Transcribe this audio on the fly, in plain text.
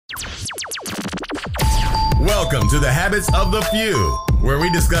Welcome to the Habits of the Few, where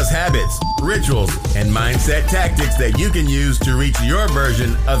we discuss habits, rituals, and mindset tactics that you can use to reach your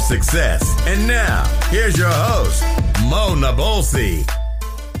version of success. And now, here's your host, Mo Nabulsi.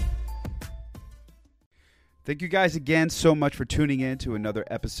 Thank you guys again so much for tuning in to another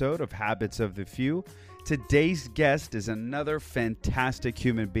episode of Habits of the Few. Today's guest is another fantastic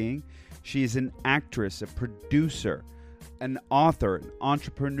human being. She is an actress, a producer, an author, an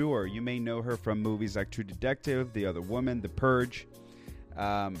entrepreneur. You may know her from movies like True Detective, The Other Woman, The Purge.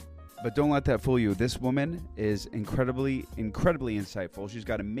 But don't let that fool you. This woman is incredibly insightful. She's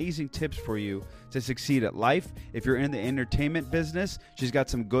got amazing tips for you to succeed at life. If you're in the entertainment business, she's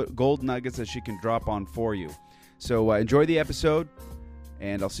got some gold nuggets that she can drop on for you. So enjoy the episode,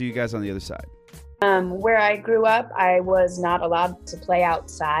 and I'll see you guys on the other side. Where I grew up, I was not allowed to play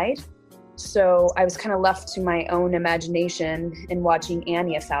outside. So I was kind of left to my own imagination and watching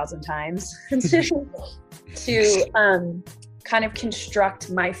Annie 1,000 times to kind of construct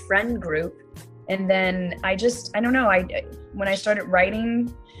my friend group. And then I don't know, when I started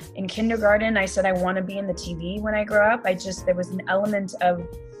writing in kindergarten, I said I want to be in the TV when I grow up. There was an element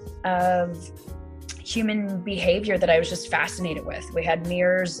of human behavior that I was just fascinated with. We had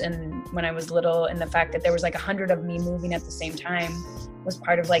mirrors, and when I was little, and the fact that there was like 100 of me moving at the same time was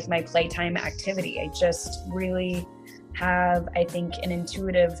part of like my playtime activity. I just really have, I think, an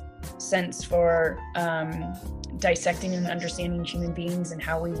intuitive sense for dissecting and understanding human beings and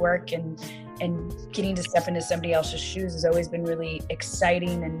how we work, and getting to step into somebody else's shoes has always been really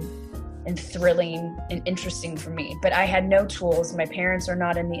exciting and thrilling and interesting for me. But I had no tools. My parents are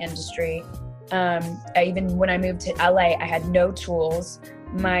not in the industry. Even when I moved to LA, I had no tools.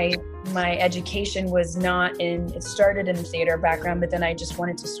 My education was it started in the theater background, but then I just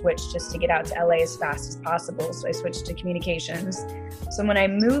wanted to switch just to get out to LA as fast as possible. So I switched to communications. So when I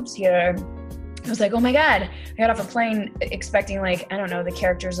moved here, I was like, oh my God, I got off a plane expecting the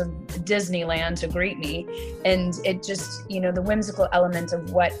characters of Disneyland to greet me. And it just, the whimsical element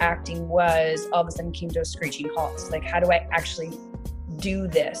of what acting was all of a sudden came to a screeching halt. Like, how do I actually do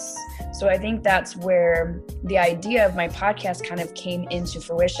this? So I think that's where the idea of my podcast kind of came into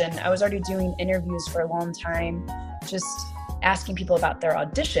fruition. I was already doing interviews for a long time, just asking people about their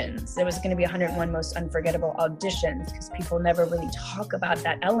auditions. It was going to be 101 most unforgettable auditions because people never really talk about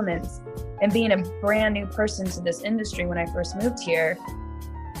that element. And being a brand new person to this industry when I first moved here,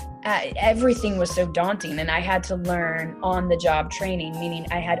 everything was so daunting, and I had to learn on-the-job training, meaning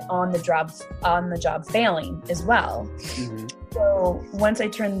I had on-the-job failing as well. Mm-hmm. So once I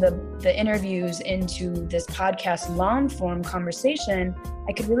turned the interviews into this podcast long-form conversation,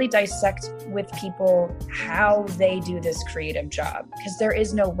 I could really dissect with people how they do this creative job, because there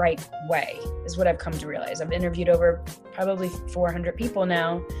is no right way, is what I've come to realize. I've interviewed over probably 400 people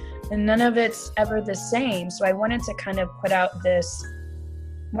now, and none of it's ever the same. So I wanted to kind of put out this,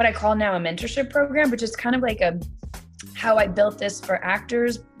 what I call now a mentorship program, which is kind of like how I built this for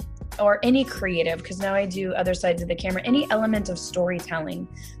actors or any creative, because now I do other sides of the camera, any element of storytelling,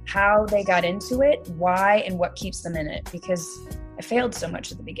 how they got into it, why, and what keeps them in it, because I failed so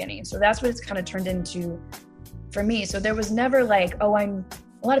much at the beginning. So that's what it's kind of turned into for me. So there was never like, a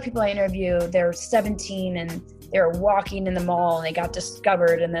lot of people I interview, they're 17 and they're walking in the mall and they got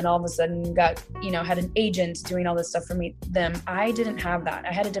discovered, and then all of a sudden had an agent doing all this stuff for them. I didn't have that.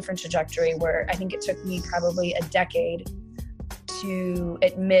 I had a different trajectory where I think it took me probably a decade to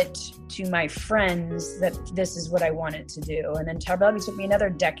admit to my friends that this is what I wanted to do. And then probably took me another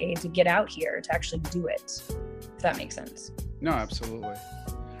decade to get out here to actually do it, if that makes sense. No, absolutely.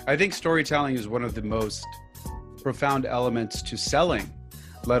 I think storytelling is one of the most profound elements to selling,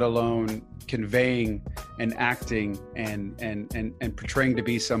 let alone conveying and acting and portraying to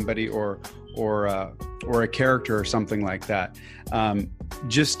be somebody or a character or something like that.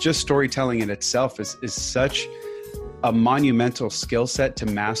 Just storytelling in itself is such a monumental skill set to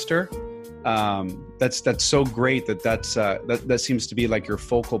master. That's so great that seems to be like your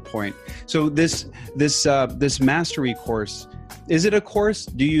focal point. So this mastery course, is it a course?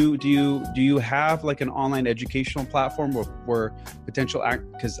 Do you have like an online educational platform where potential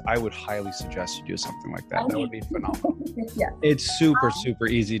because I would highly suggest you do something like that. That would be phenomenal. Yeah. It's super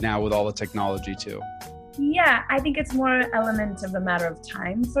easy now with all the technology too. Yeah, I think it's more element of a matter of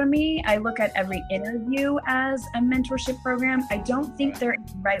time for me. I look at every interview as a mentorship program. I don't think they're in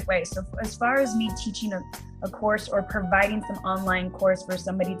the right way. So as far as me teaching a course or providing some online course for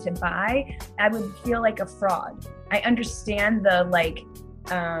somebody to buy, I would feel like a fraud. I understand the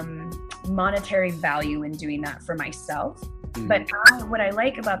monetary value in doing that for myself. But what I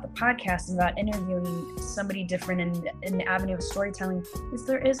like about the podcast and about interviewing somebody different in the avenue of storytelling is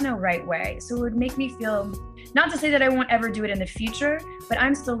there is no right way. So it would make me feel, not to say that I won't ever do it in the future, but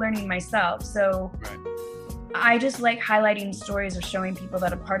I'm still learning myself. So I just like highlighting stories or showing people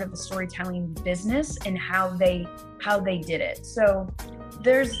that are part of the storytelling business and how they did it. So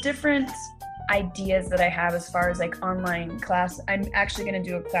there's different ideas that I have as far as like online class. I'm actually going to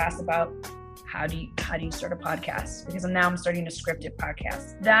do a class about how do you start a podcast, because now I'm starting a scripted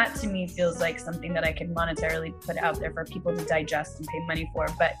podcast. That to me feels like something that I can monetarily put out there for people to digest and pay money for.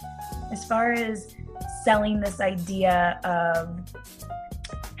 But as far as selling this idea of,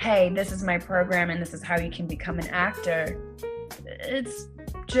 hey, this is my program and this is how you can become an actor, it's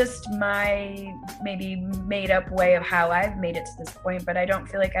just my maybe made up way of how I've made it to this point, but I don't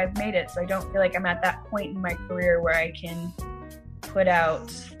feel like I've made it. So I don't feel like I'm at that point in my career where I can put out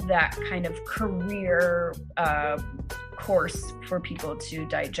that kind of career course for people to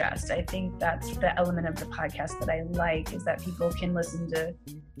digest. I think that's the element of the podcast that I like, is that people can listen to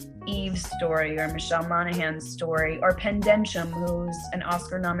Eve's story or Michelle Monaghan's story or Penn Densham, who's an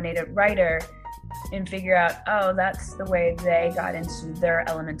Oscar-nominated writer, and figure out, oh, that's the way they got into their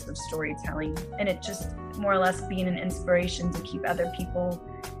elements of storytelling. And it just more or less being an inspiration to keep other people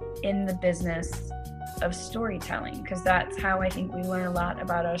in the business of storytelling, because that's how I think we learn a lot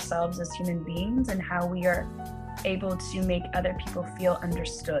about ourselves as human beings and how we are able to make other people feel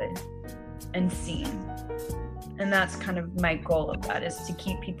understood and seen. And that's kind of my goal of that, is to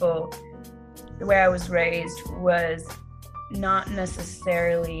keep people, the way I was raised was not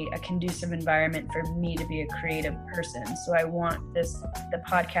necessarily a conducive environment for me to be a creative person. So I want the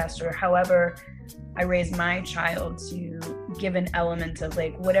podcast, or however I raise my child, to give an element of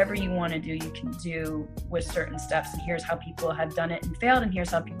like, whatever you want to do, you can do with certain steps. And here's how people have done it and failed. And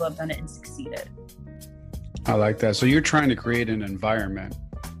here's how people have done it and succeeded. I like that. So you're trying to create an environment,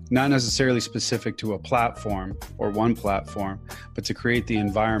 not necessarily specific to a platform or one platform, but to create the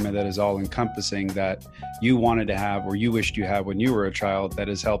environment that is all encompassing, that you wanted to have or you wished you had when you were a child, that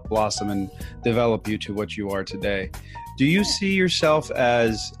has helped blossom and develop you to what you are today. Do you see yourself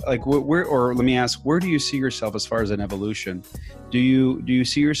as like, or let me ask, where do you see yourself as far as an evolution? Do you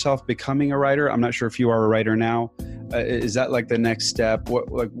see yourself becoming a writer? I'm not sure if you are a writer now. Is that like the next step?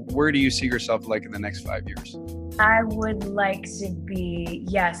 Where do you see yourself like in the next 5 years? I would like to be,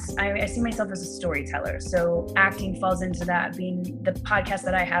 yes, I see myself as a storyteller. So acting falls into that. Being the podcast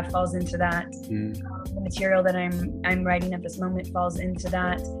that I have falls into that. The material that I'm writing at this moment falls into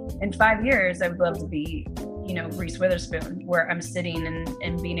that. In 5 years, I would love to be, Reese Witherspoon, where I'm sitting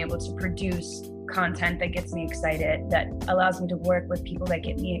and being able to produce content that gets me excited, that allows me to work with people that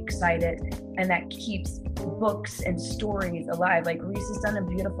get me excited, and that keeps books and stories alive. Like Reese has done a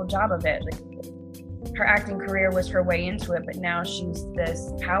beautiful job of it. Like, her acting career was her way into it, but now she's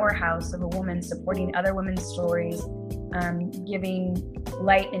this powerhouse of a woman supporting other women's stories, giving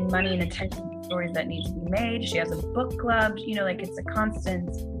light and money and attention to stories that need to be made. She has a book club, it's a constant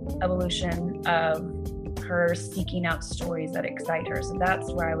evolution of her seeking out stories that excite her. So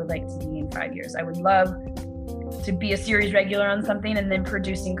that's where I would like to be in 5 years. I would love to be a series regular on something and then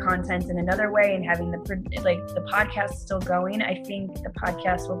producing content in another way and having the podcast still going. I think the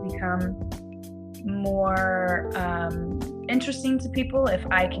podcast will become more interesting to people if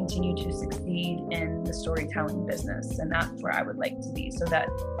I continue to succeed in the storytelling business. And that's where I would like to be, so that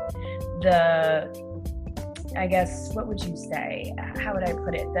I guess, what would you say? How would I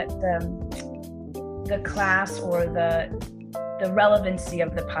put it? That the class or the relevancy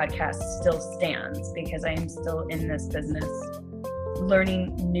of the podcast still stands, because I am still in this business,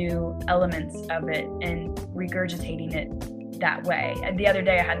 learning new elements of it and regurgitating it that way. And the other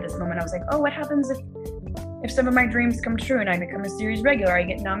day I had this moment, I was like, oh, what happens if some of my dreams come true and I become a series regular, I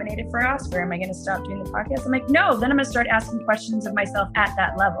get nominated for an Oscar, am I going to stop doing the podcast? I'm like, no, then I'm going to start asking questions of myself at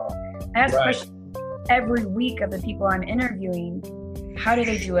that level. I ask questions every week of the people I'm interviewing. How do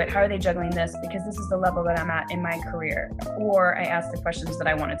they do it? How are they juggling this? Because this is the level that I'm at in my career. Or I ask the questions that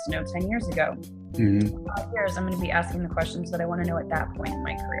I wanted to know 10 years ago. In 5 years, I'm going to be asking the questions that I want to know at that point in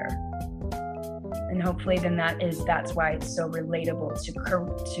my career. And hopefully then that's why it's so relatable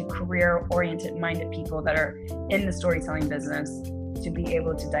to career-oriented minded people that are in the storytelling business, to be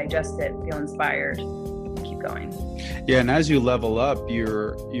able to digest it, feel inspired, and keep going. Yeah, and as you level up,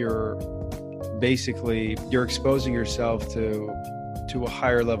 you're exposing yourself to a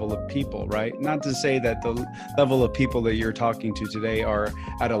higher level of people, right? Not to say that the level of people that you're talking to today are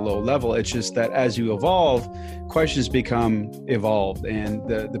at a low level. It's just that as you evolve, questions become evolved, and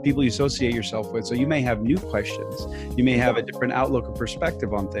the people you associate yourself with. So you may have new questions. You may have a different outlook or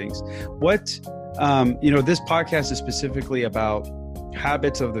perspective on things. What This podcast is specifically about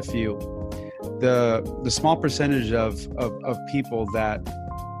habits of the few, the small percentage of people that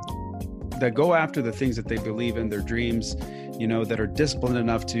go after the things that they believe in, their dreams, that are disciplined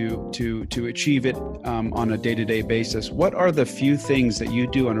enough to achieve it on a day-to-day basis. What are the few things that you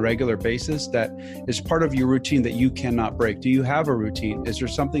do on a regular basis that is part of your routine that you cannot break? Do you have a routine? Is there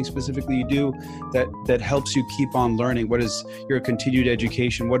something specifically you do that helps you keep on learning? What is your continued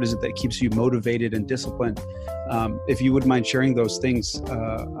education? What is it that keeps you motivated and disciplined? If you wouldn't mind sharing those things,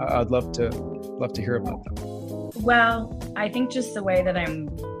 I'd love to hear about them. Well, I think just the way that I'm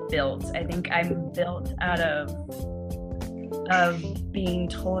built. I think I'm built out of being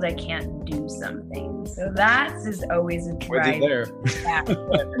told I can't do something. So that is always a drive. Yeah.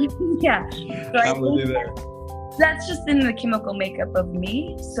 So I think that's just in the chemical makeup of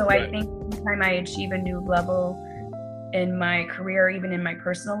me. So right. I think anytime I achieve a new level in my career, even in my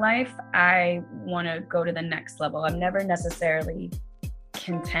personal life, I want to go to the next level. I'm never necessarily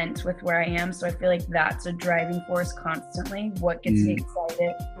content with where I am. So I feel like that's a driving force constantly. What gets me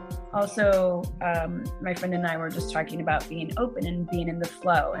excited. Also, my friend and I were just talking about being open and being in the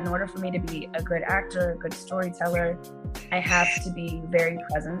flow. In order for me to be a good actor, a good storyteller, I have to be very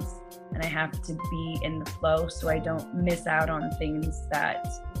present and I have to be in the flow so I don't miss out on things that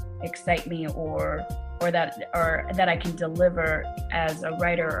excite me or that I can deliver as a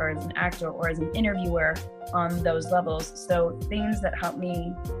writer or as an actor or as an interviewer on those levels. So things that help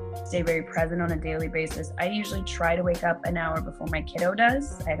me stay very present on a daily basis. I usually try to wake up an hour before my kiddo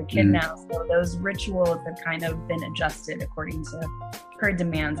does. I have a kid now, so those rituals have kind of been adjusted according to her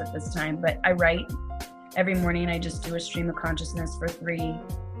demands at this time. But I write every morning. I just do a stream of consciousness for three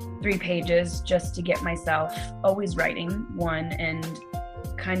pages just to get myself always writing one and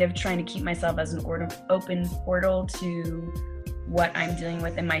kind of trying to keep myself as an open portal to what I'm dealing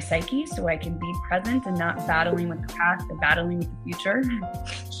with in my psyche so I can be present and not battling with the past or battling with the future.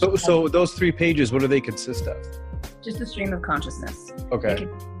 So those 3 pages, what do they consist of? Just a stream of consciousness. Okay.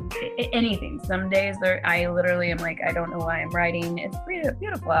 Anything. Some days I literally am like, I don't know why I'm writing. It's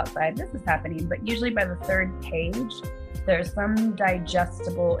beautiful outside. This is happening. But usually by the 3rd page, there's some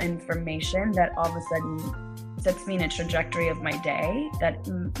digestible information that all of a sudden sets me in a trajectory of my day that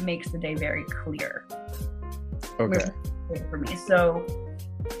makes the day very clear. Okay. For me. So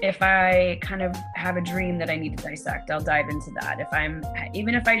if I kind of have a dream that I need to dissect, I'll dive into that.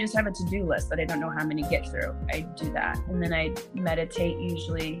 Even if I just have a to-do list that I don't know how many get through, I do that. And then I meditate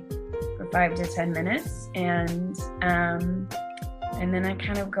usually for 5 to 10 minutes. And then I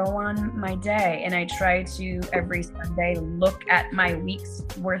kind of go on my day, and I try to every Sunday look at my week's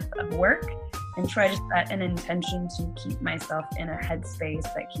worth of work and try to set an intention to keep myself in a headspace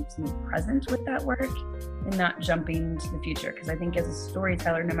that keeps me present with that work and not jumping to the future. Because I think as a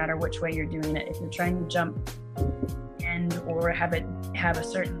storyteller, no matter which way you're doing it, if you're trying to jump and or have a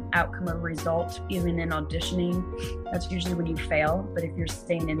certain outcome or result, even in auditioning, that's usually when you fail. But if you're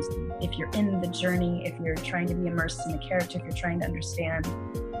if you're in the journey, if you're trying to be immersed in the character, if you're trying to understand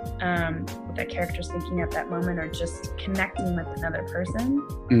what that character's thinking at that moment, or just connecting with another person,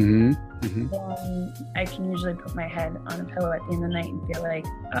 then I can usually put my head on a pillow at the end of the night and feel like,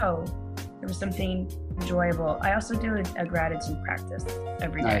 oh, there was something enjoyable. I also do a gratitude practice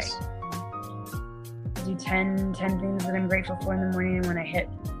every day. Nice. I do 10 things that I'm grateful for in the morning, and when I hit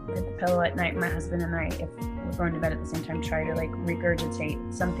the pillow at night, my husband and I, if we're going to bed at the same time, try to like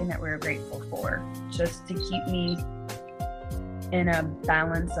regurgitate something that we're grateful for, just to keep me in a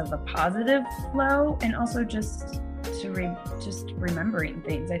balance of a positive flow, and also just remembering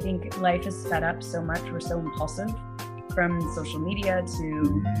things. I think life is set up so much, we're so impulsive, from social media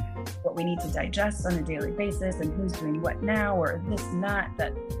to what we need to digest on a daily basis and who's doing what now or this and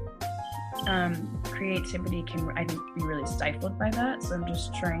that creativity can, I think, be really stifled by that. So I'm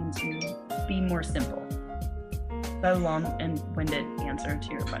just trying to be more simple. A long and winded answer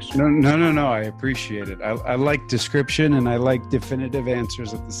to your question. No. I appreciate it. I like description and I like definitive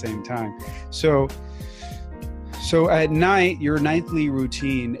answers at the same time. So at night, your nightly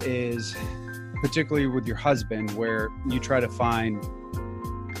routine is, particularly with your husband, where you try to find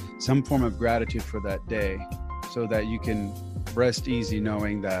some form of gratitude for that day so that you can rest easy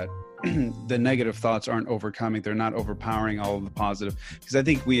knowing that the negative thoughts aren't overcoming. They're not overpowering all of the positive. Because I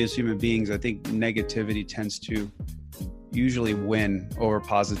think we as human beings, I think negativity tends to usually win over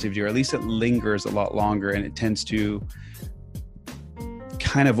positivity, or at least it lingers a lot longer, and it tends to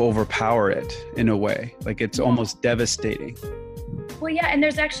kind of overpower it in a way. Like it's almost devastating. Well, yeah, and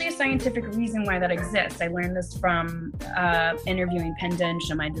there's actually a scientific reason why that exists. I learned this from interviewing Penn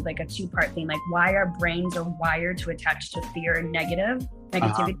Densham. I did like a 2-part thing, like why our brains are wired to attach to fear and negativity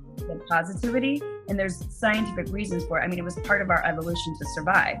and positivity. And there's scientific reasons for it. I mean, it was part of our evolution to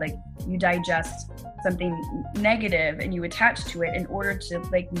survive. Like you digest something negative and you attach to it in order to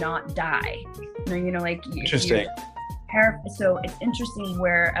like not die. You know, like interesting. So it's interesting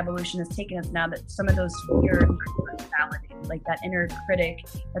where evolution has taken us now, that some of those fears are validated, like that inner critic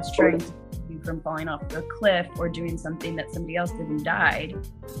that's trying to keep you from falling off the cliff or doing something that somebody else did and died.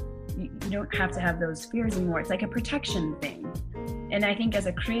 You don't have to have those fears anymore. It's like a protection thing. And I think as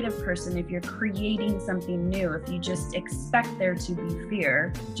a creative person, if you're creating something new, if you just expect there to be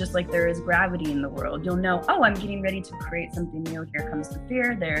fear, just like there is gravity in the world, you'll know, oh, I'm getting ready to create something new. Here comes the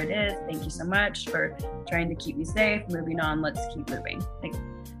fear. There it is. Thank you so much for trying to keep me safe. Moving on. Let's keep moving. Like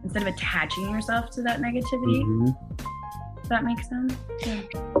instead of attaching yourself to that negativity. Does that make sense?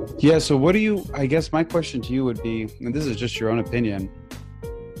 Yeah. So what do you, I guess my question to you would be, and this is just your own opinion,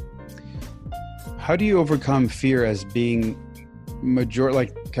 how do you overcome fear as being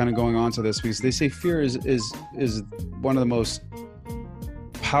like kind of going on to this, because they say fear is one of the most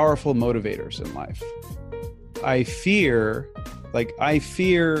powerful motivators in life. I fear,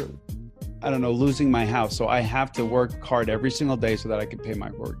 I don't know, losing my house. So I have to work hard every single day so that I can pay my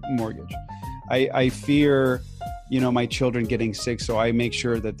mortgage. I fear, my children getting sick. So I make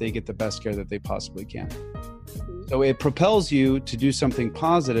sure that they get the best care that they possibly can. So it propels you to do something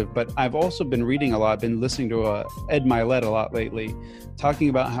positive. But I've also been reading a lot, been listening to Ed Mylett a lot lately, talking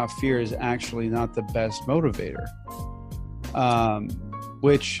about how fear is actually not the best motivator.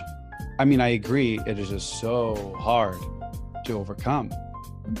 Which, I mean, I agree, it is just so hard to overcome.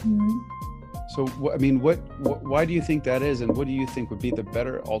 Mm-hmm. So, why do you think that is? And what do you think would be the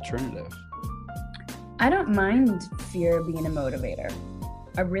better alternative? I don't mind fear being a motivator.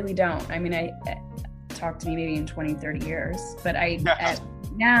 I really don't. I mean, I talk to me maybe in 20, 30 years, but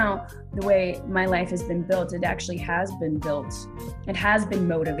now the way my life has been built, it actually has been built. It has been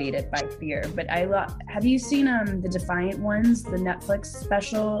motivated by fear. But have you seen the Defiant Ones, the Netflix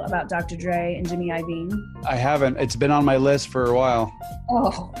special about Dr. Dre and Jimmy Iovine? I haven't. It's been on my list for a while.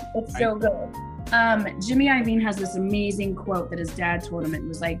 Oh, it's so good. Jimmy Iovine has this amazing quote that his dad told him. It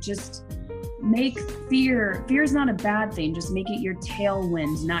was like, just make fear is not a bad thing. Just make it your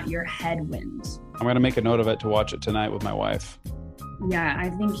tailwind, not your headwind. I'm going to make a note of it to watch it tonight with my wife. Yeah, I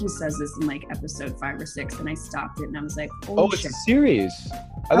think he says this in like episode 5 or 6, and I stopped it and I was like, it's a series.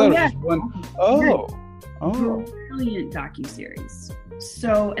 I thought it was one. Oh. Brilliant docuseries.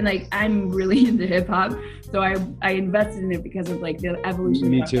 So, and like, I'm really into hip hop, so I invested in it because of like the evolution.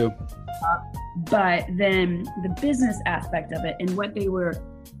 Me too. But then the business aspect of it and what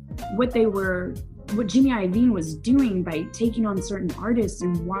Jimmy Iovine was doing by taking on certain artists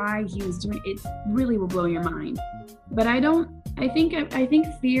and why he was doing it really will blow your mind. But I think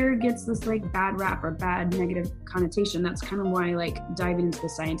fear gets this like bad rap or bad negative connotation. That's kind of why like diving into the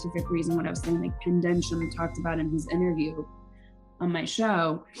scientific reason, what I was saying, like Penn Densham talked about in his interview on my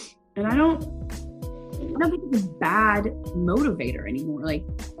show. And I don't think it's a bad motivator anymore. Like,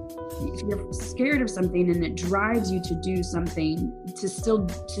 if you're scared of something and it drives you to do something, to still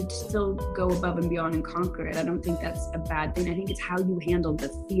go above and beyond and conquer it, I don't think that's a bad thing. I think it's how you handle the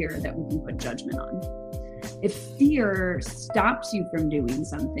fear that we can put judgment on. If fear stops you from doing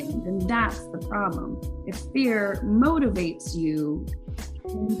something, then that's the problem. If fear motivates you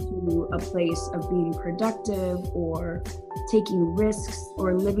into a place of being productive or taking risks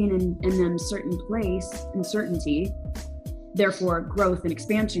or living in an uncertain place, uncertainty, therefore growth and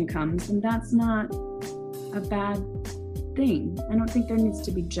expansion comes, and that's not a bad thing. I don't think there needs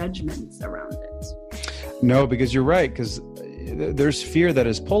to be judgments around it. No, because you're right, because there's fear that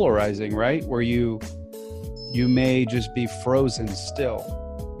is polarizing, right? Where you may just be frozen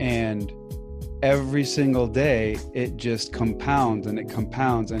still, and every single day it just compounds and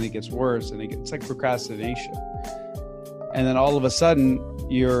it gets worse, and it's like procrastination. And then all of a sudden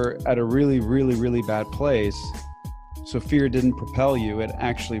you're at a really, really, really bad place. So fear didn't propel you, it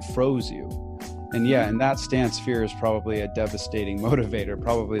actually froze you. And yeah, in that stance, fear is probably a devastating motivator,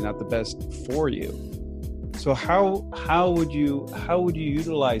 probably not the best for you. So how would you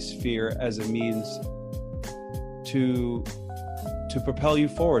utilize fear as a means to propel you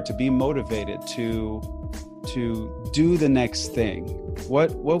forward, to be motivated, to do the next thing?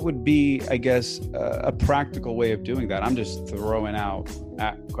 What would be, I guess, a practical way of doing that? I'm just throwing out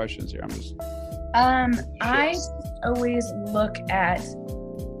questions here. I always look at,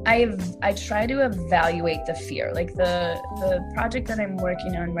 I try to evaluate the fear. Like the project that I'm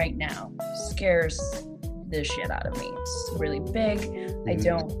working on right now scares the shit out of me. It's really big. I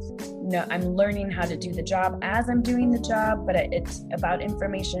don't know. I'm learning how to do the job as I'm doing the job, but it's about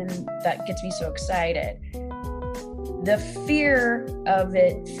information that gets me so excited. The fear of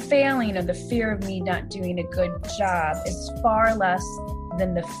it failing, or the fear of me not doing a good job, is far less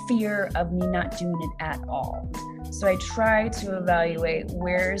than the fear of me not doing it at all. So I try to evaluate,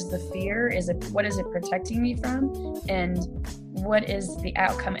 where's the fear? What is it protecting me from? And what is the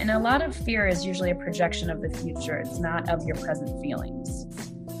outcome? And a lot of fear is usually a projection of the future. It's not of your present feelings.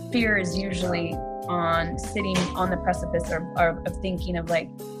 Fear is usually sitting on the precipice of thinking of like,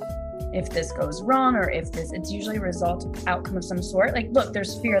 if this goes wrong, or it's usually a outcome of some sort. Like, look,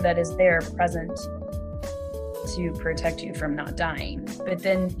 there's fear that is there present to protect you from not dying. But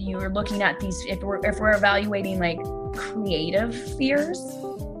then you're looking at these, if we're evaluating like creative fears,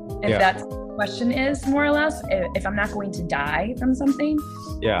 if that's what the question is, more or less, if I'm not going to die from something,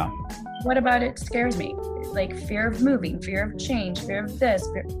 what about it scares me? Like fear of moving, fear of change, fear of this.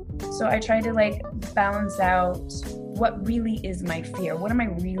 So I try to like balance out what really is my fear. What am I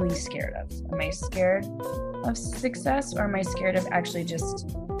really scared of? Am I scared of success, or am I scared of actually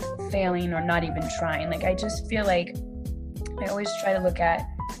just failing or not even trying? Like, I just feel like I always try to look at,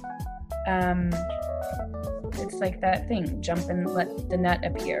 it's like that thing, jump and let the net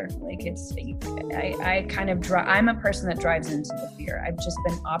appear. Like I kind of I'm a person that drives into the fear. I've just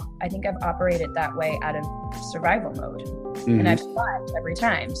been, I think I've operated that way out of survival mode, and I've survived every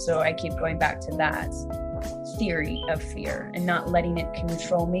time. So I keep going back to that theory of fear and not letting it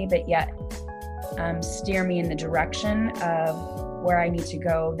control me, but yet steer me in the direction of where I need to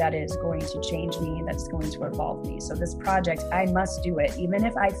go, that is going to change me, that's going to evolve me. So this project, I must do it. Even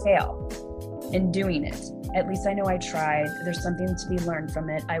if I fail in doing it, at least I know I tried. There's something to be learned from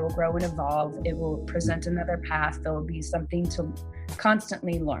it. I will grow and evolve. It will present another path. There will be something to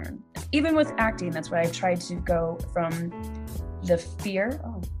constantly learn. Even with acting, that's why I've tried to go from the fear.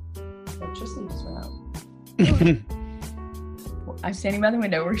 Oh, electricity just went out. I'm standing by the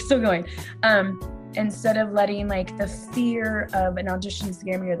window. We're still going. Instead of letting like the fear of an audition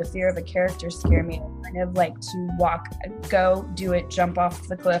scare me, or the fear of a character scare me, I kind of like to go, do it, jump off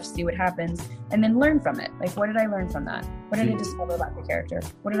the cliff, see what happens, and then learn from it. Like, what did I learn from that? What did I discover about the character?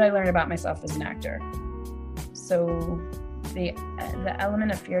 What did I learn about myself as an actor? So the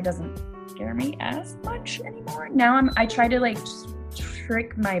element of fear doesn't scare me as much anymore. Now I try to like just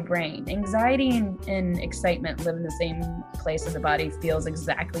trick my brain. Anxiety and excitement live in the same place of the body, feels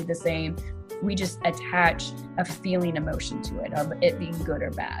exactly the same. We just attach a feeling emotion to it, of it being good or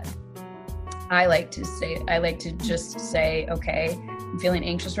bad. I like to just say, okay, I'm feeling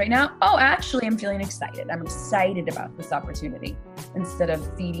anxious right now. Oh, actually, I'm feeling excited. I'm excited about this opportunity, instead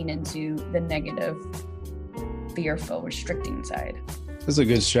of feeding into the negative, fearful, restricting side. That's a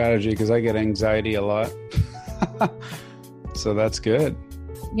good strategy, because I get anxiety a lot. So that's good.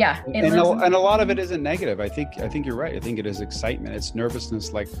 Yeah. And a lot of it isn't negative. I think you're right. I think it is excitement. It's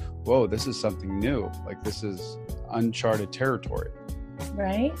nervousness, like, whoa, this is something new. Like, this is uncharted territory.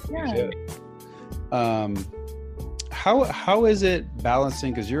 Right? Yeah. How is it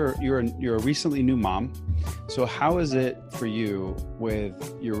balancing? Because you're a recently new mom. So how is it for you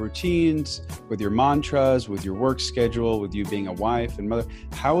with your routines, with your mantras, with your work schedule, with you being a wife and mother?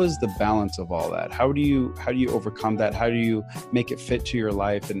 How is the balance of all that? How do you overcome that? How do you make it fit to your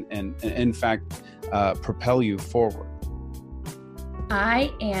life and in fact propel you forward?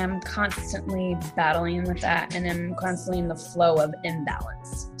 I am constantly battling with that, and I'm constantly in the flow of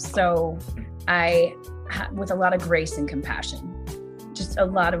imbalance. So with a lot of grace and compassion. Just a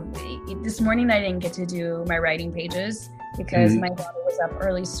lot of, this morning I didn't get to do my writing pages because my daughter was up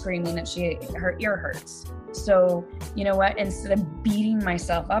early screaming that her ear hurts. So you know what, instead of beating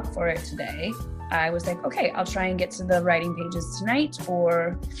myself up for it today, I was like, okay, I'll try and get to the writing pages tonight.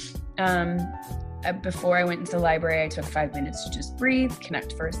 Or before I went into the library, I took 5 minutes to just breathe,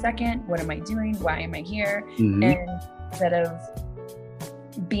 connect for a second. What am I doing? Why am I here? And instead of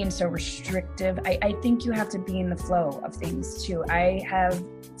being so restrictive, I think you have to be in the flow of things too. I have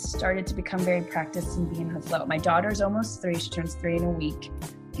started to become very practiced in being in the flow. My daughter's almost 3. She turns 3 in a week.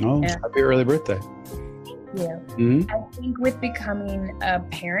 Oh, happy early birthday. Thank you. I think with becoming a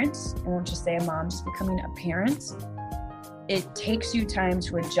parent, I won't just say a mom, just becoming a parent, it takes you time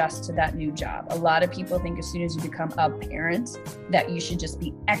to adjust to that new job. A lot of people think as soon as you become a parent that you should just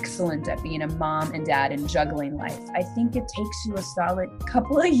be excellent at being a mom and dad and juggling life. I think it takes you a solid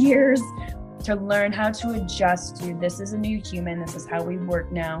couple of years to learn how to adjust to, this is a new human, this is how we work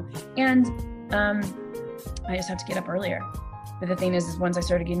now. And I just have to get up earlier. But the thing is once I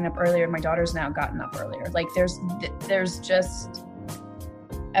started getting up earlier, my daughter's now gotten up earlier. Like there's just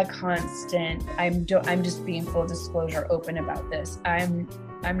a constant. I'm just being full disclosure, open about this. I'm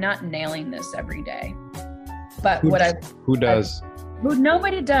not nailing this every day, but who does?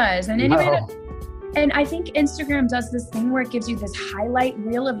 Nobody does, and anybody. No. And I think Instagram does this thing where it gives you this highlight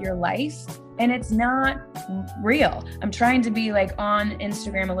reel of your life, and it's not real. I'm trying to be like on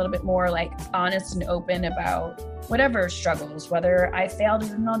Instagram a little bit more like honest and open about whatever struggles, whether I failed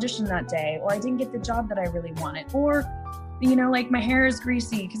at an audition that day, or I didn't get the job that I really wanted, or, you know, like my hair is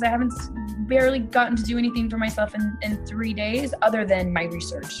greasy because I haven't barely gotten to do anything for myself in 3 days other than my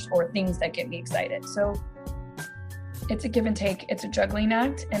research or things that get me excited. So it's a give and take. It's a juggling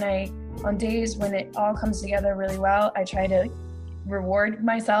act. And on days when it all comes together really well, I try to reward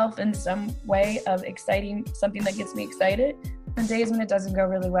myself in some way of exciting something that gets me excited. On days when it doesn't go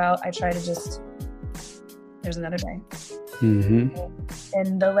really well, I try to just, there's another day. Mm-hmm.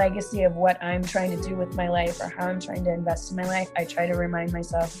 And the legacy of what I'm trying to do with my life or how I'm trying to invest in my life, I try to remind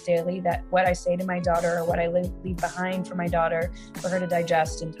myself daily that what I say to my daughter or what I leave behind for my daughter, for her to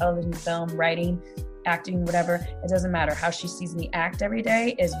digest in television, film, writing, acting, whatever, it doesn't matter. How she sees me act every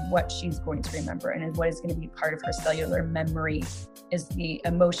day is what she's going to remember, and what is going to be part of her cellular memory is the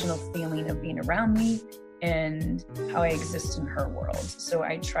emotional feeling of being around me and how I exist in her world. So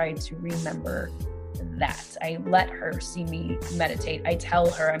I try to remember that. I let her see me meditate. I tell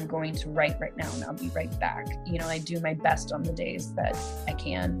her I'm going to write right now and I'll be right back. You know, I do my best on the days that I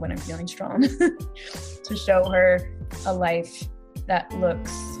can when I'm feeling strong to show her a life that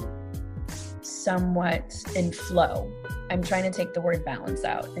looks somewhat in flow. I'm trying to take the word balance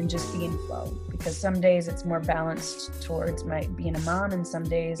out and just be in flow, because some days it's more balanced towards my being a mom, and some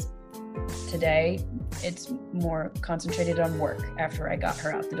days today it's more concentrated on work after I got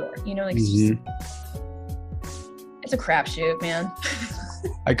her out the door. You know, like it's a crapshoot, man.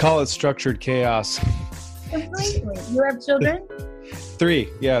 I call it structured chaos. Completely. You have children? 3.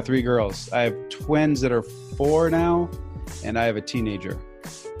 Yeah, 3 girls. I have twins that are 4 now, and I have a teenager.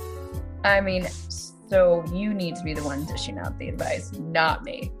 I mean, so you need to be the one dishing out the advice, not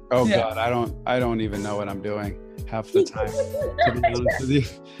me. Oh God, I don't even know what I'm doing half the time, to be honest with you.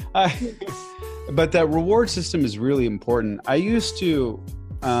 But that reward system is really important. I used to,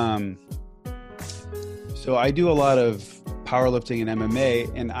 so I do a lot of powerlifting and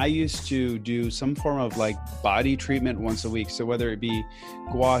MMA, and I used to do some form of like body treatment once a week. So whether it be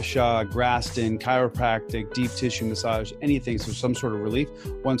gua sha, Graston, chiropractic, deep tissue massage, anything, so some sort of relief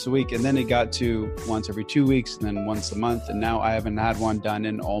once a week. And then it got to once every 2 weeks, and then once a month. And now I haven't had one done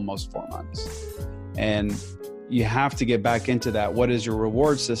in almost 4 months. And you have to get back into that. What is your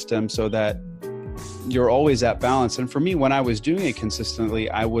reward system so that you're always at balance? And for me, when I was doing it consistently,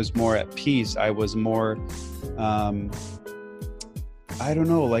 I was more at peace. I was more, I don't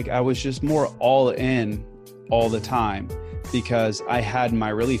know, like I was just more all in all the time, because I had my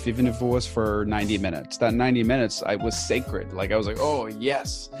relief, even if it was for 90 minutes. That 90 minutes, I was sacred. Like I was like, oh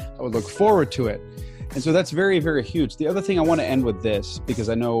yes, I would look forward to it. And so that's very, very huge. The other thing I want to end with this, because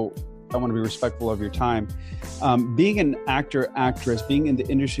I know I want to be respectful of your time. Being an actor, actress, being in the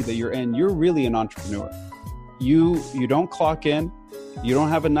industry that you're in, you're really an entrepreneur. You don't clock in, you don't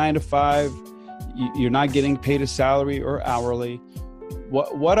have a 9 to 5, you're not getting paid a salary or hourly.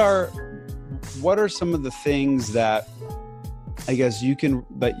 What are some of the things that I guess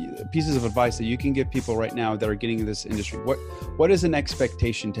pieces of advice that you can give people right now that are getting in this industry? What is an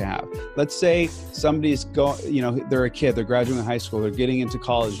expectation to have? Let's say somebody's they're a kid, they're graduating high school, they're getting into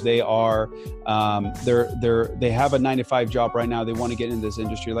college, they are, they have a 9 to 5 job right now, they want to get into this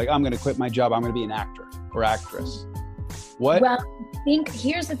industry. Like, I'm going to quit my job, I'm going to be an actor or actress. What? Well, I think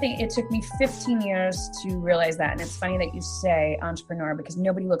here's the thing. It took me 15 years to realize that. And it's funny that you say entrepreneur, because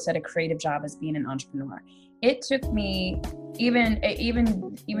nobody looks at a creative job as being an entrepreneur. It took me even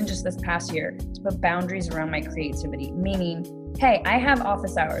just this past year to put boundaries around my creativity, meaning, hey, I have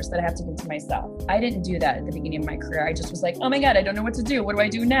office hours that I have to give to myself. I didn't do that at the beginning of my career. I just was like, oh my God, I don't know what to do. What do I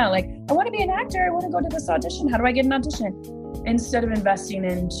do now? Like, I want to be an actor. I want to go to this audition. How do I get an audition? Instead of investing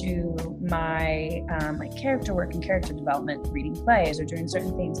into my like character work and character development, reading plays or doing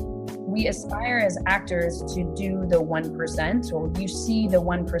certain things, we aspire as actors to do the 1%, or you see the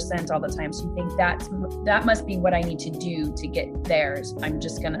 1% all the time. So you think that must be what I need to do to get there. I'm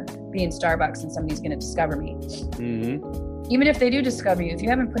just gonna be in Starbucks and somebody's gonna discover me. Mm-hmm. Even if they do discover you, if you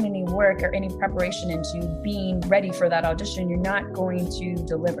haven't put any work or any preparation into being ready for that audition, you're not going to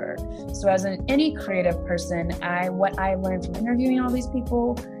deliver. So as any creative person, what I learned from interviewing all these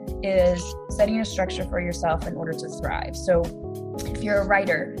people is setting a structure for yourself in order to thrive. So if you're a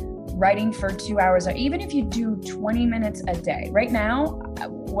writer, writing for 2 hours, or even if you do 20 minutes a day. Right now,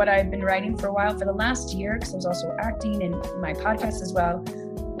 what I've been writing for a while, for the last year, because I was also acting and my podcast as well,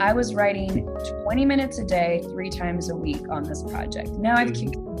 I was writing 20 minutes a day, 3 times a week on this project. Now I've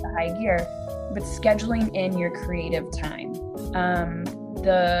kicked it into high gear, but scheduling in your creative time.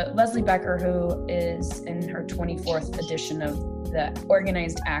 The Leslie Becker, who is in her 24th edition of the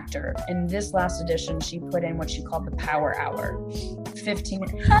Organized Actor, in this last edition, she put in what she called the Power Hour. 15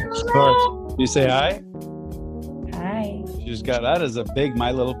 minutes. Hello! You say hi? Hi. She's got, that is a big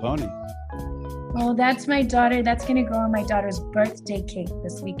My Little Pony. Oh, that's my daughter. That's going to go on my daughter's birthday cake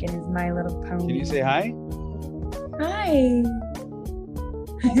this weekend is My Little Pony. Can you say hi? Hi.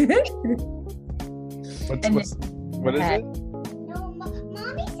 What is it? No,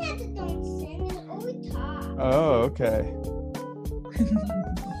 Mommy said that don't sing and only talk. Oh, okay.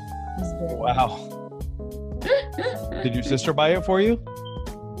 Wow. Did your sister buy it for you?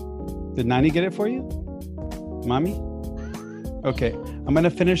 Did Nani get it for you? Mommy? Okay. I'm going to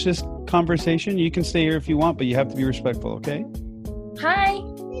finish this conversation. You can stay here if you want, but you have to be respectful, okay? Hi.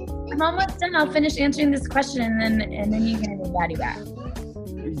 I'm almost done. I'll finish answering this question and then you can have Daddy back.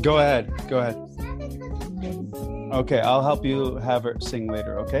 Go ahead. Okay, I'll help you have her sing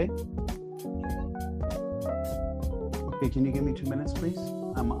later, okay? Okay, can you give me 2 minutes, please?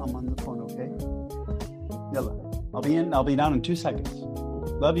 I'm on the phone, okay? Yalla. I'll be down in 2 seconds.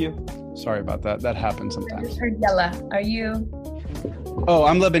 Love you. Sorry about that. That happens sometimes. I just heard Yalla. Are you? Oh,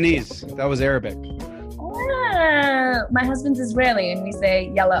 I'm Lebanese. That was Arabic. Ah, my husband's Israeli and we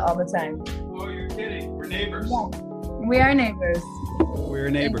say Yalla all the time. Oh, you're kidding. We're neighbors. Yeah. We are neighbors. We're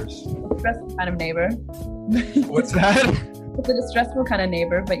neighbors. Stressful kind of neighbor. What's that? It's a distressful kind of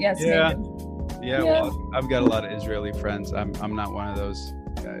neighbor, but yes. Yeah. Neighbors. Yeah, well, I've got a lot of Israeli friends. I'm not one of those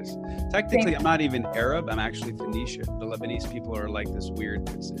guys. Technically, I'm not even Arab. I'm actually Phoenician. The Lebanese people are like this weird,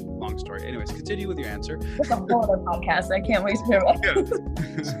 it's a long story. Anyways, continue with your answer. It's a whole other podcast. I can't wait to hear about it.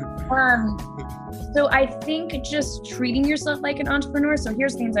 So I think just treating yourself like an entrepreneur. So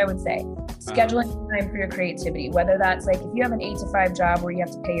here's things I would say. Scheduling time for your creativity, whether that's like if you have an 8 to 5 job where you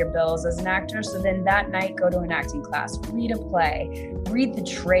have to pay your bills as an actor, so then that night go to an acting class, read a play, read the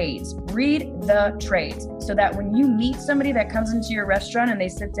trades, so that when you meet somebody that comes into your restaurant and they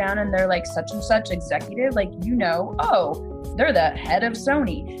sit down and they're like such and such executive, like, you know, oh, they're the head of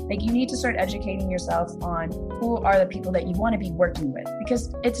Sony. Like, you need to start educating yourself on who are the people that you want to be working with,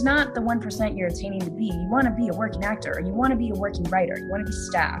 because it's not the 1% you're attaining to be. You want to be a working actor, or you want to be a working writer, you want to be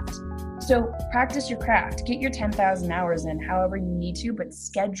staffed. So practice your craft, get your 10,000 hours in however you need to, but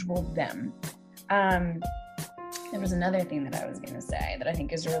schedule them. There was another thing that I was going to say that I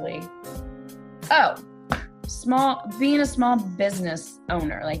think is really, being a small business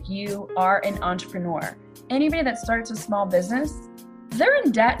owner, like you are an entrepreneur. Anybody that starts a small business, they're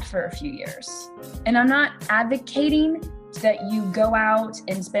in debt for a few years. And I'm not advocating that you go out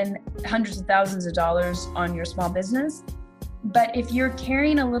and spend hundreds of thousands of dollars on your small business. But if you're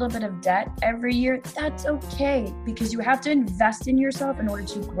carrying a little bit of debt every year, that's okay, because you have to invest in yourself in order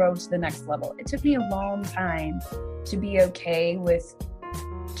to grow to the next level. It took me a long time to be okay with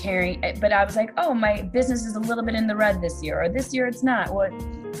carrying it, but I was like, oh, my business is a little bit in the red this year, or this year it's not. Well,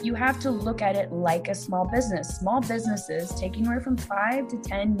 you have to look at it like a small business. Small businesses take anywhere from 5 to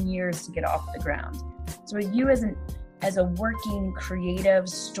 10 years to get off the ground. So you as a working creative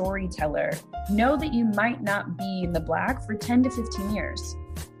storyteller, know that you might not be in the black for 10 to 15 years.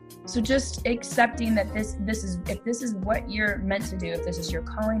 So just accepting that if this is what you're meant to do, if this is your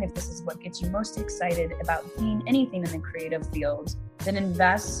calling, if this is what gets you most excited about being anything in the creative field, then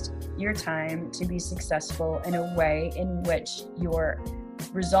invest your time to be successful in a way in which your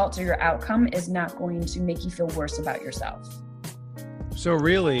result or your outcome is not going to make you feel worse about yourself. So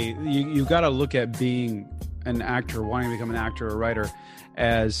really, you got to look at being an actor, wanting to become an actor or writer,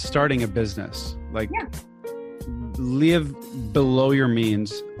 as starting a business. Like, live below your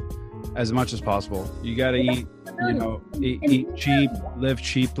means as much as possible. You got to eat, eat cheap, live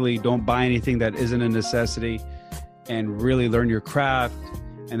cheaply. Don't buy anything that isn't a necessity, and really learn your craft,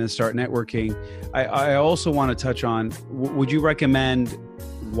 and then start networking. I also want to touch on, would you recommend,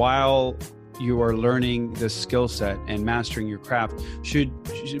 while you are learning this skill set and mastering your craft,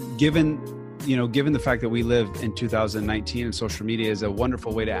 given the fact that we live in 2019 and social media is a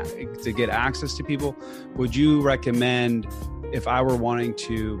wonderful way to get access to people, would you recommend, if I were wanting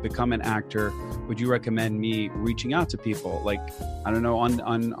to become an actor, would you recommend me reaching out to people, like, I don't know, on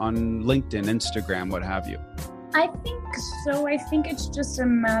LinkedIn, Instagram, what have you? I think so. I think it's just a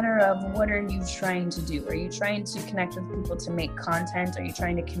matter of, what are you trying to do? Are you trying to connect with people to make content? Are you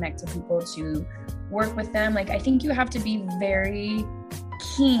trying to connect to people to work with them? Like, I think you have to be very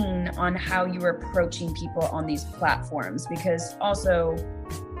keen on how you're approaching people on these platforms, because also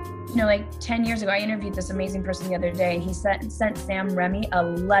like 10 years ago, I interviewed this amazing person the other day. He sent Sam Remy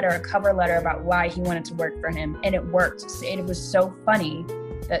a cover letter about why he wanted to work for him, and it worked. It was so funny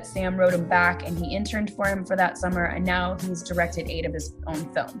that Sam wrote him back, and he interned for him for that summer, and now he's directed 8 of his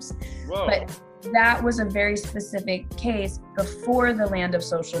own films. Whoa. But that was a very specific case before the land of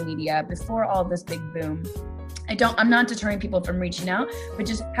social media, before all this big boom. I'm not deterring people from reaching out, but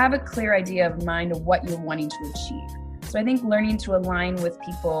just have a clear idea of mind of what you're wanting to achieve. So I think learning to align with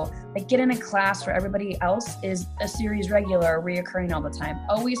people, like get in a class where everybody else is a series regular or reoccurring all the time.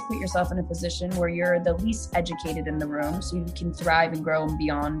 Always put yourself in a position where you're the least educated in the room so you can thrive and grow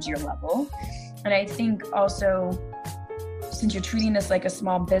beyond your level. And I think also, since you're treating this like a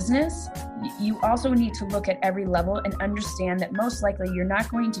small business, you also need to look at every level and understand that most likely you're not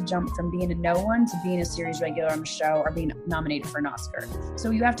going to jump from being a no one to being a series regular on a show or being nominated for an Oscar. So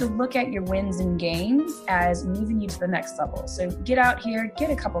you have to look at your wins and gains as moving you to the next level. So get out here,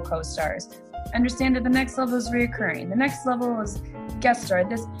 get a couple co-stars. Understand that the next level is reoccurring. The next level is guest star.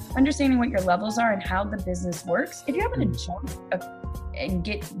 This understanding what your levels are and how the business works. If you're having to jump and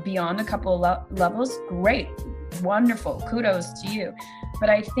get beyond a couple levels, great, wonderful, kudos to you. But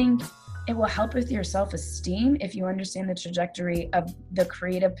I think it will help with your self-esteem if you understand the trajectory of the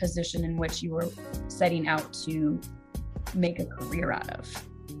creative position in which you were setting out to make a career out of.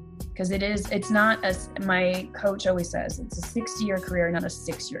 Because it's not, as my coach always says, it's a 60-year career, not a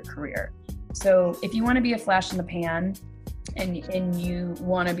 6-year career. So if you want to be a flash in the pan and you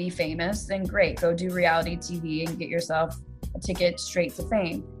want to be famous, then great, go do reality TV and get yourself a ticket straight to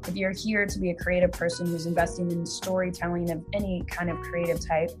fame. If you're here to be a creative person who's investing in storytelling of any kind of creative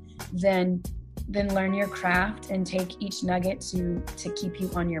type, then learn your craft and take each nugget to keep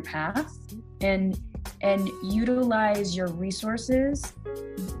you on your path, and utilize your resources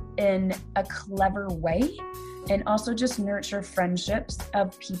in a clever way, and also just nurture friendships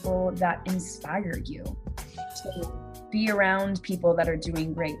of people that inspire you. So be around people that are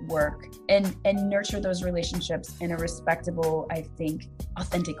doing great work and nurture those relationships in a respectable, I think,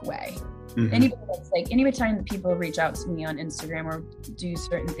 authentic way. Mm-hmm. Any time that people reach out to me on Instagram or do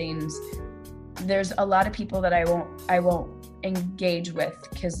certain things, there's a lot of people that I won't engage with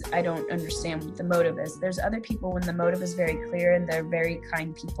because I don't understand what the motive is. There's other people when the motive is very clear and they're very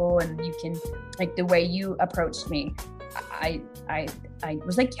kind people, and you can, like the way you approached me, I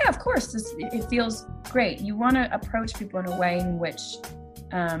was like, yeah, of course, it feels great. You want to approach people in a way in which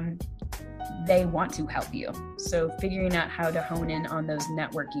they want to help you. So figuring out how to hone in on those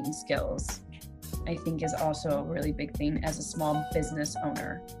networking skills, I think, is also a really big thing as a small business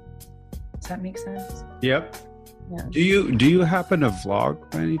owner. Does that make sense? Yep. Yeah. Do you happen to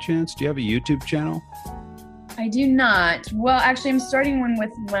vlog by any chance? Do you have a YouTube channel? I do not. Well, actually, I'm starting one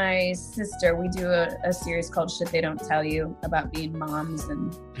with my sister. We do a series called Shit They Don't Tell You about being moms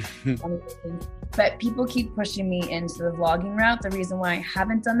and things. But people keep pushing me into the vlogging route. The reason why I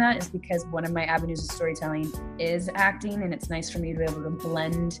haven't done that is because one of my avenues of storytelling is acting, and it's nice for me to be able to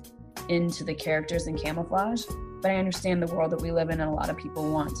blend into the characters and camouflage. But I understand the world that we live in, and a lot of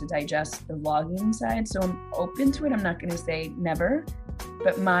people want to digest the vlogging side. So I'm open to it. I'm not going to say never.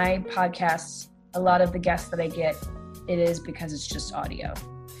 But my podcasts, a lot of the guests that I get, it is because it's just audio.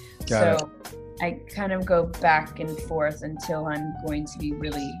 Got it. I kind of go back and forth until I'm going to be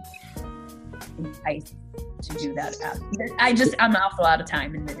really enticed to do that. I'm awful out of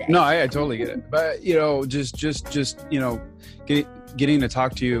time in the day. No, I totally get it. But, just getting to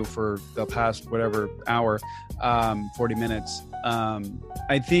talk to you for the past, whatever, hour, 40 minutes,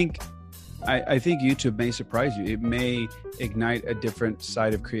 I think YouTube may surprise you. It may ignite a different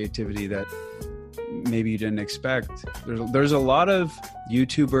side of creativity that maybe you didn't expect. There's a lot of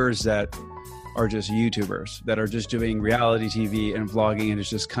YouTubers that are just YouTubers that are just doing reality TV and vlogging, and it's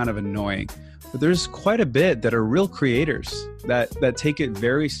just kind of annoying. But there's quite a bit that are real creators that take it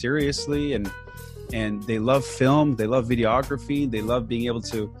very seriously, and they love film, they love videography, they love being able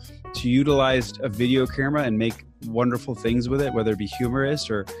to utilize a video camera and make wonderful things with it, whether it be humorous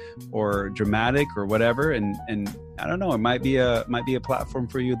or dramatic or whatever. And I don't know, it might be a platform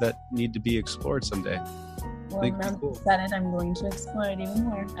for you that need to be explored someday. Well, now that you said it, I'm going to explore it even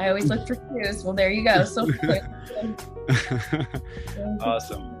more. I always look for cues. Well, there you go. So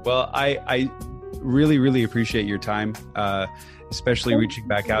awesome. Well, I really, really appreciate your time. especially reaching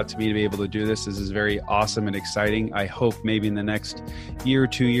back out to me to be able to do this. This is very awesome and exciting. I hope maybe in the next year,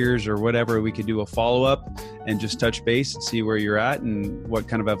 2 years or whatever, we could do a follow-up and just touch base and see where you're at and what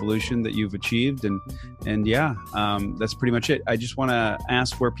kind of evolution that you've achieved. And yeah, that's pretty much it. I just want to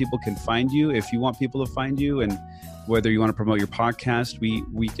ask where people can find you, if you want people to find you, and whether you want to promote your podcast.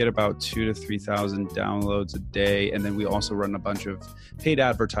 We get about 2,000 to 3,000 downloads a day, and then we also run a bunch of paid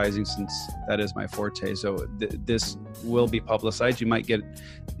advertising, since that is my forte. So this will be publicized. You might get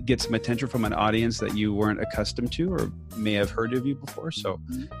some attention from an audience that you weren't accustomed to or may have heard of you before. So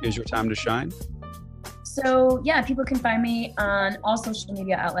here's your time to shine. So yeah, people can find me on all social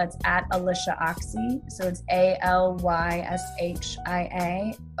media outlets at Alicia Oxie. So it's ALYSHIA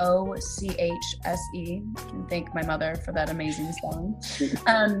OCHSE. I can thank my mother for that amazing spelling.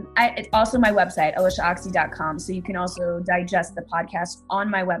 It's also my website, aliciaoxie.com. So you can also digest the podcast on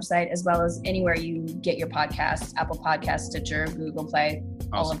my website, as well as anywhere you get your podcasts, Apple Podcasts, Stitcher, Google Play,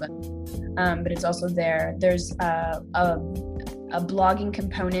 all of them. But it's also there. There's a blogging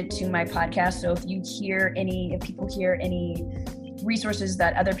component to my podcast. So if people hear any resources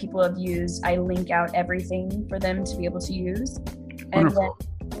that other people have used, I link out everything for them to be able to use. Wonderful.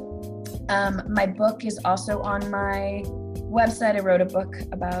 And then my book is also on my website. I wrote a book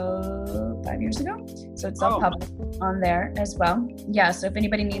about 5 years ago. So it's self-published on there as well. Yeah, so if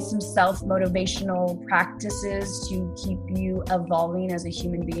anybody needs some self-motivational practices to keep you evolving as a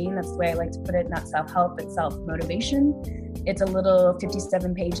human being, that's the way I like to put it, not self-help, but self-motivation. It's a little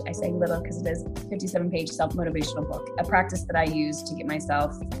 57-page, I say little because it is 57-page self-motivational book, a practice that I use to get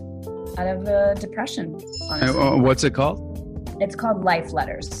myself out of depression, honestly. What's it called? It's called Life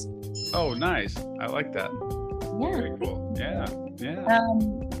Letters. Oh, nice. I like that. Yeah. Very cool. Yeah.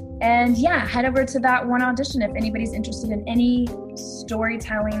 And yeah, head over to that one audition if anybody's interested in any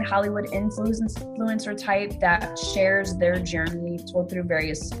storytelling Hollywood influencer type that shares their journey told through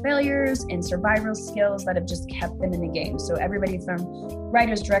various failures and survival skills that have just kept them in the game. So everybody from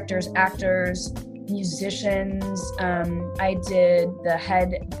writers, directors, actors, musicians. I did the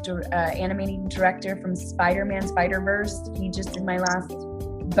head animating director from Spider-Man Spider-Verse. He just did my last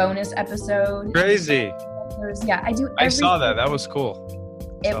bonus episode. Crazy. Yeah, I do. I saw that. That was cool.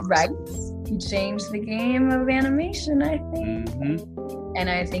 He changed the game of animation, I think. Mm-hmm. And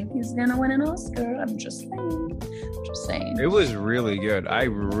I think he's gonna win an Oscar. I'm just saying. It was really good. I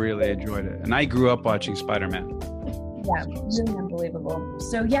really enjoyed it. And I grew up watching Spider-Man. Yeah, really unbelievable.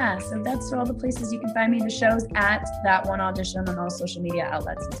 So yeah, so that's all the places you can find me. The show's at That One Audition on all social media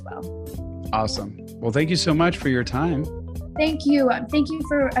outlets as well. Awesome. Well, thank you so much for your time. Thank you. Thank you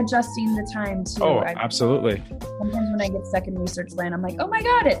for adjusting the time too. Oh, absolutely. Sometimes when I get stuck in research land, I'm like, oh my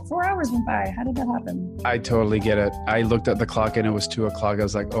God, 4 hours went by. How did that happen? I totally get it. I looked at the clock and it was 2 o'clock. I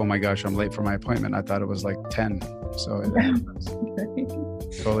was like, oh my gosh, I'm late for my appointment. I thought it was like 10. So it happens.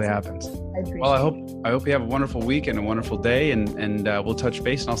 Totally happens. Well, I hope you have a wonderful week and a wonderful day, and we'll touch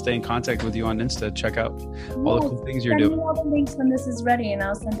base, and I'll stay in contact with you on Insta. Check out all the cool things you're doing. Send me all the links when this is ready, and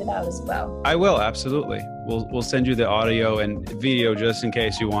I'll send it out as well. I will, absolutely. We'll send you the audio and video just in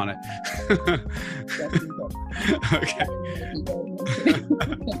case you want it. Okay.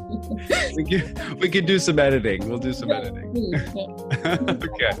 we can do some editing. We'll do some editing.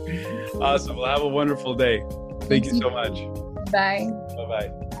 Okay. Awesome. Well, have a wonderful day. Thank you so much. Bye. Bye-bye.